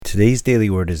Today's daily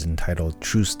word is entitled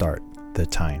True Start, the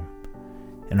Time.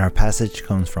 And our passage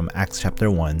comes from Acts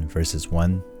chapter 1, verses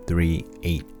 1, 3,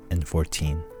 8, and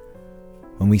 14.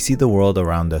 When we see the world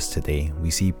around us today, we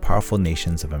see powerful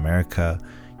nations of America,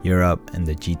 Europe, and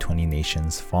the G20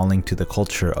 nations falling to the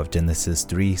culture of Genesis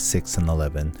 3, 6, and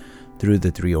 11 through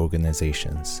the three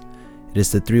organizations. It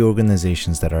is the three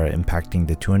organizations that are impacting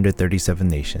the 237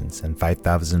 nations and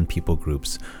 5,000 people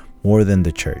groups more than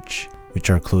the church, which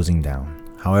are closing down.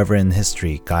 However, in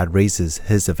history, God raises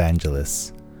His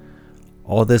evangelists.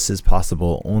 All this is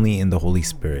possible only in the Holy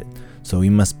Spirit, so we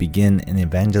must begin an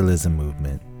evangelism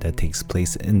movement that takes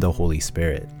place in the Holy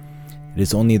Spirit. It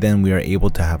is only then we are able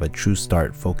to have a true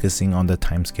start focusing on the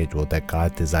time schedule that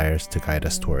God desires to guide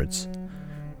us towards.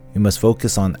 We must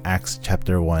focus on Acts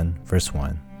chapter 1, verse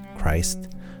 1, Christ,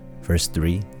 verse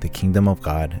 3, the kingdom of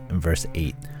God, and verse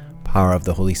 8, power of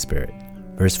the Holy Spirit,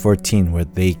 verse 14, where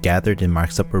they gathered in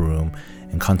Mark's upper room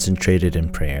and concentrated in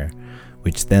prayer,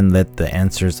 which then led the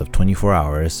answers of 24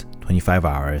 hours, 25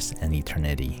 hours, and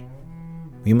eternity.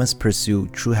 We must pursue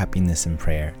true happiness in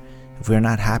prayer. If we are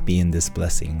not happy in this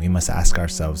blessing, we must ask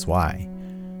ourselves why.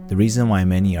 The reason why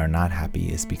many are not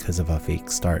happy is because of a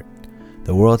fake start.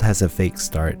 The world has a fake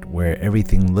start where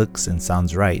everything looks and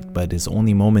sounds right but is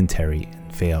only momentary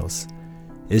and fails.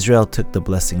 Israel took the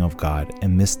blessing of God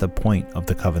and missed the point of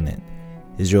the covenant.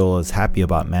 Israel is happy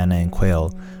about manna and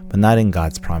quail, but not in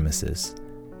God's promises.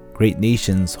 Great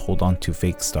nations hold on to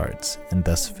fake starts and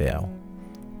thus fail.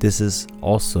 This is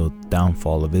also the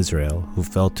downfall of Israel, who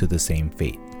fell to the same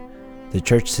fate. The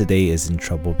church today is in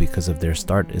trouble because of their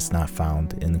start is not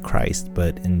found in Christ,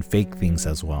 but in fake things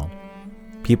as well.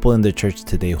 People in the church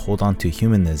today hold on to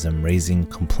humanism, raising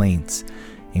complaints.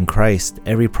 In Christ,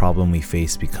 every problem we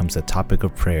face becomes a topic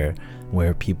of prayer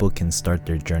where people can start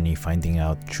their journey finding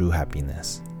out true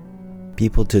happiness.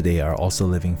 People today are also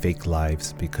living fake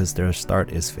lives because their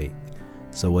start is fake,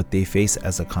 so what they face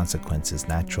as a consequence is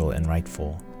natural and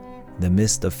rightful. In the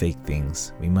midst of fake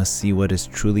things, we must see what is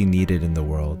truly needed in the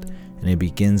world, and it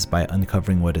begins by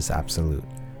uncovering what is absolute.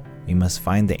 We must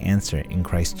find the answer in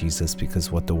Christ Jesus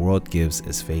because what the world gives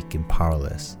is fake and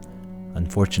powerless.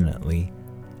 Unfortunately,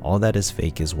 all that is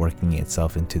fake is working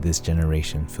itself into this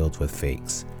generation filled with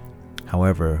fakes.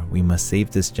 However, we must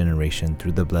save this generation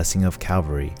through the blessing of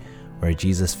Calvary, where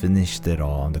Jesus finished it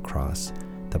all on the cross,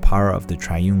 the power of the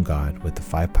triune God with the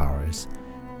 5 powers,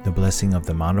 the blessing of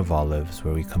the Mount of Olives,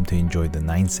 where we come to enjoy the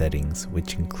 9 settings,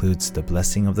 which includes the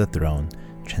blessing of the throne,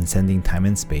 transcending time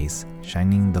and space,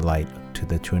 shining the light to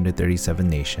the 237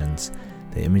 nations,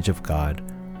 the image of God,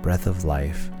 breath of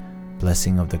life,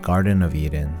 blessing of the Garden of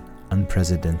Eden,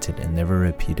 unprecedented and never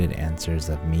repeated answers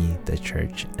of me, the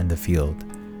church, and the field.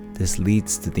 This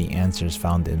leads to the answers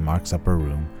found in Mark's upper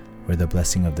room, where the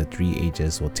blessing of the 3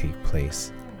 ages will take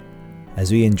place.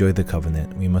 As we enjoy the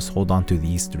covenant, we must hold on to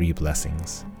these 3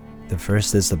 blessings. The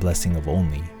first is the blessing of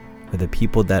only, where the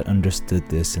people that understood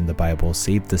this in the Bible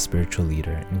saved the spiritual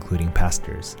leader, including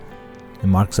pastors. In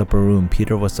Mark's upper room,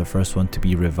 Peter was the first one to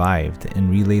be revived and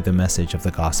relay the message of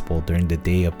the gospel during the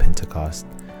day of Pentecost.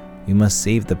 We must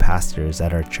save the pastors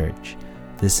at our church.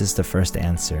 This is the first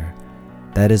answer.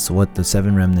 That is what the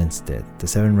 7 remnants did. The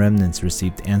 7 remnants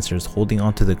received answers holding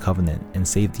on to the covenant and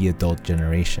saved the adult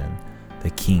generation.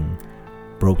 The king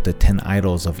broke the 10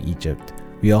 idols of Egypt.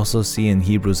 We also see in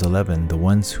Hebrews 11 the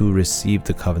ones who received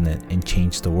the covenant and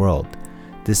changed the world.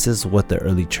 This is what the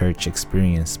early church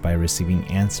experienced by receiving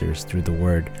answers through the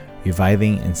word,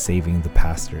 reviving and saving the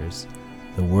pastors.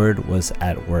 The word was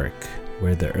at work,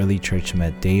 where the early church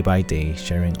met day by day,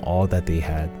 sharing all that they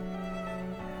had.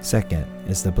 Second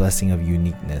is the blessing of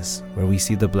uniqueness, where we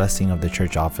see the blessing of the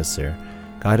church officer.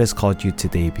 God has called you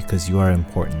today because you are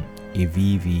important, a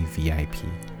VVVIP.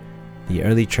 The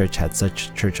early church had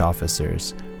such church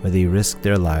officers, where they risked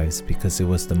their lives because it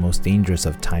was the most dangerous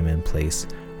of time and place,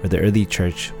 where the early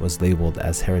church was labeled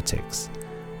as heretics,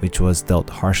 which was dealt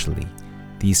harshly.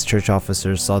 These church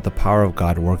officers saw the power of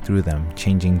God work through them,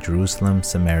 changing Jerusalem,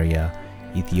 Samaria,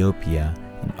 Ethiopia,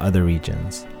 and other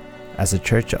regions. As the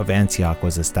Church of Antioch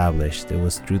was established, it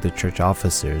was through the church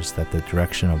officers that the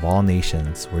direction of all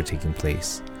nations were taking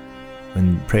place.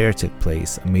 When prayer took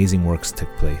place, amazing works took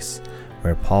place,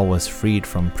 where Paul was freed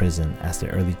from prison as the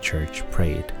early church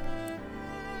prayed.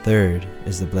 Third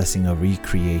is the blessing of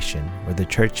recreation, where the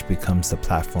church becomes the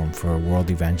platform for world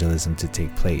evangelism to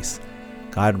take place.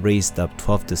 God raised up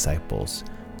 12 disciples.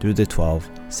 Through the 12,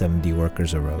 70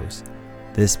 workers arose.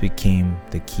 This became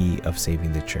the key of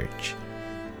saving the church.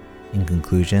 In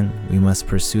conclusion, we must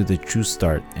pursue the true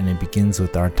start, and it begins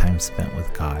with our time spent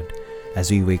with God. As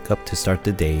we wake up to start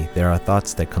the day, there are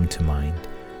thoughts that come to mind.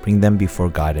 Bring them before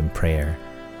God in prayer.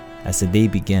 As the day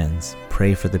begins,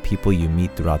 pray for the people you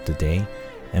meet throughout the day,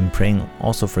 and praying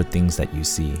also for things that you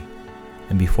see.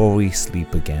 And before we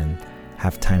sleep again,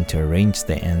 have time to arrange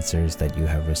the answers that you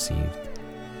have received.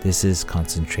 This is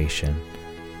concentration.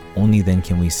 Only then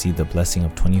can we see the blessing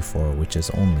of 24, which is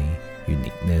only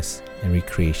uniqueness and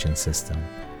recreation system.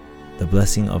 The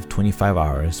blessing of 25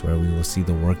 hours, where we will see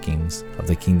the workings of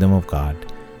the kingdom of God,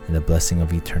 and the blessing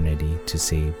of eternity to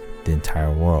save the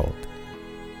entire world.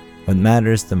 What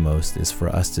matters the most is for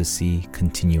us to see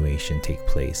continuation take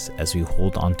place as we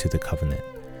hold on to the covenant,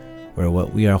 where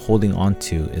what we are holding on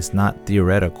to is not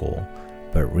theoretical,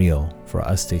 but real for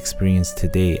us to experience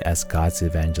today as God's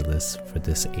evangelists for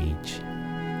this age.